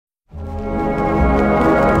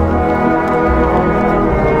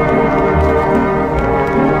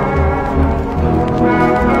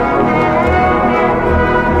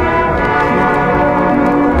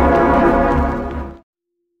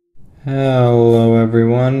Hello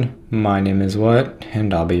everyone, my name is What,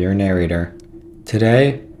 and I'll be your narrator.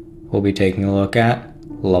 Today, we'll be taking a look at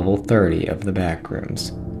Level 30 of the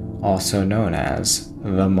Backrooms, also known as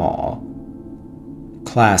the Mall.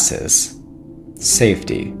 Classes: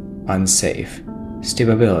 Safety, Unsafe,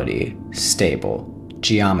 Stability, Stable,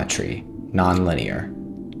 Geometry, Nonlinear.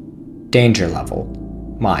 Danger Level: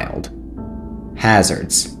 Mild.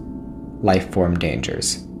 Hazards: Lifeform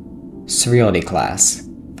Dangers. Surreality Class: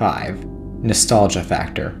 5. Nostalgia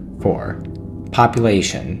Factor: 4.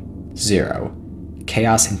 Population: 0.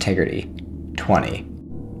 Chaos Integrity: 20.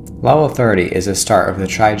 Level 30 is the start of the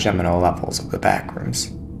trigeminal levels of the Backrooms.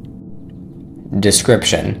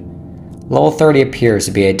 Description: Level 30 appears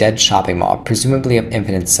to be a dead shopping mall, presumably of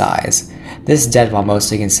infinite size. This dead mall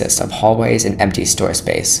mostly consists of hallways and empty store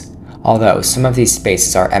space. Although some of these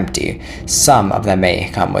spaces are empty, some of them may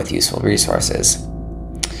come with useful resources.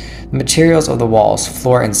 The materials of the walls,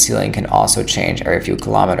 floor, and ceiling can also change every few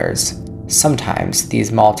kilometers. Sometimes,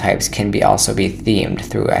 these mall types can also be themed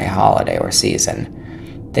through a holiday or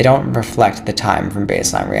season. They don't reflect the time from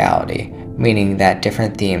baseline reality, meaning that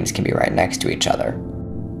different themes can be right next to each other.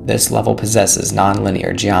 This level possesses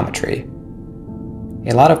nonlinear geometry.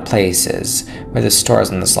 A lot of places where the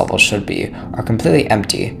stores on this level should be are completely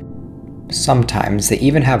empty. Sometimes they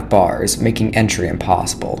even have bars, making entry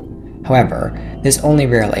impossible. However, this only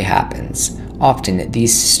rarely happens. Often,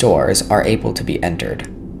 these stores are able to be entered.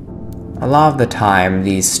 A lot of the time,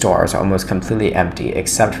 these stores are almost completely empty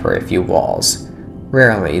except for a few walls.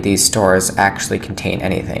 Rarely, these stores actually contain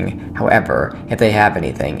anything. However, if they have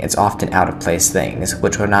anything, it's often out-of-place things,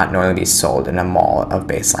 which would not normally be sold in a mall of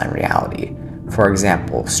baseline reality. For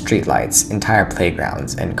example, streetlights, entire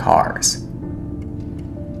playgrounds, and cars.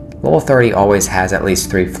 Level 30 always has at least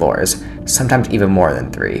 3 floors, sometimes even more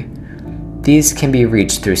than 3. These can be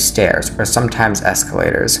reached through stairs or sometimes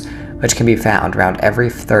escalators, which can be found around every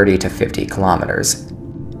 30 to 50 kilometers.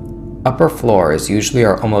 Upper floors usually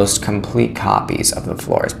are almost complete copies of the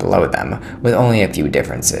floors below them, with only a few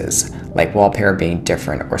differences, like wallpaper being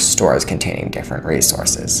different or stores containing different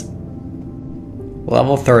resources.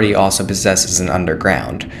 Level 30 also possesses an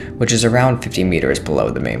underground, which is around 50 meters below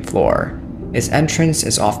the main floor. Its entrance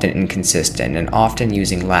is often inconsistent and often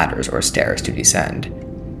using ladders or stairs to descend.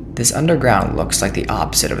 This underground looks like the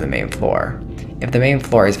opposite of the main floor. If the main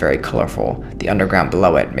floor is very colorful, the underground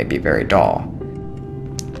below it may be very dull.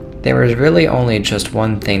 There is really only just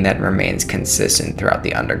one thing that remains consistent throughout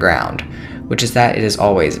the underground, which is that it is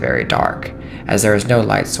always very dark, as there is no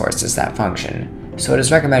light sources that function, so it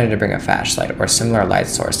is recommended to bring a flashlight or similar light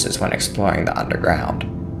sources when exploring the underground.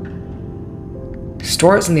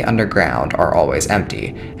 Stores in the underground are always empty,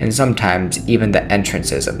 and sometimes even the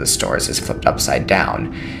entrances of the stores is flipped upside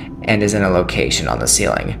down and is in a location on the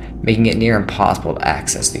ceiling, making it near impossible to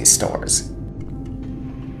access these stores.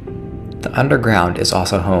 The underground is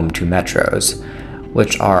also home to metros,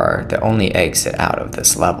 which are the only exit out of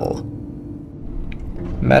this level.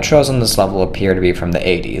 Metros on this level appear to be from the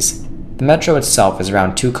 80s. The metro itself is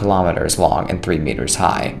around 2 kilometers long and 3 meters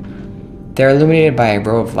high. They are illuminated by a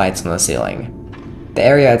row of lights on the ceiling. The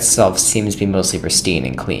area itself seems to be mostly pristine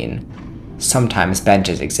and clean. Sometimes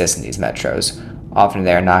benches exist in these metros. Often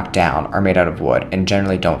they are knocked down, are made out of wood, and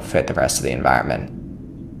generally don't fit the rest of the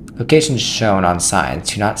environment. Locations shown on signs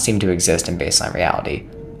do not seem to exist in baseline reality.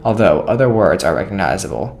 Although other words are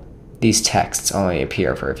recognizable, these texts only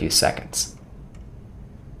appear for a few seconds.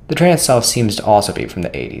 The train itself seems to also be from the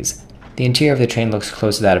 80s. The interior of the train looks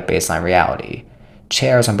close to that of baseline reality.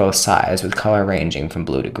 Chairs on both sides with color ranging from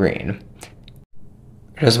blue to green.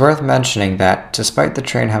 It is worth mentioning that, despite the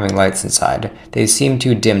train having lights inside, they seem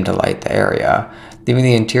too dim to light the area, leaving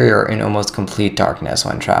the interior in almost complete darkness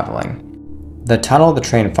when traveling. The tunnel the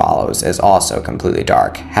train follows is also completely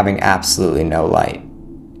dark, having absolutely no light.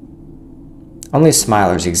 Only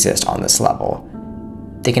smilers exist on this level.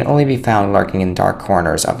 They can only be found lurking in dark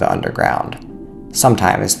corners of the underground.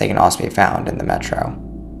 Sometimes they can also be found in the metro.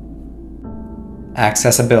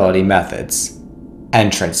 Accessibility methods.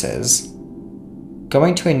 Entrances.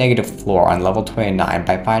 Going to a negative floor on level 29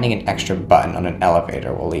 by finding an extra button on an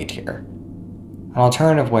elevator will lead here. An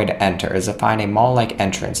alternative way to enter is to find a mall-like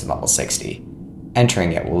entrance in level 60.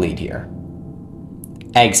 Entering it will lead here.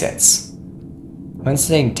 Exits. When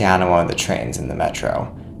sitting down on one of the trains in the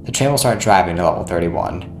metro, the train will start driving to level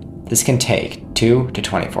 31. This can take 2 to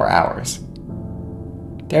 24 hours.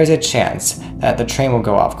 There is a chance that the train will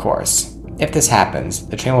go off course. If this happens,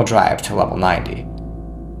 the train will drive to level 90.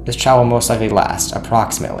 This travel will most likely last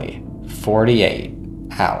approximately 48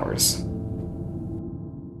 hours.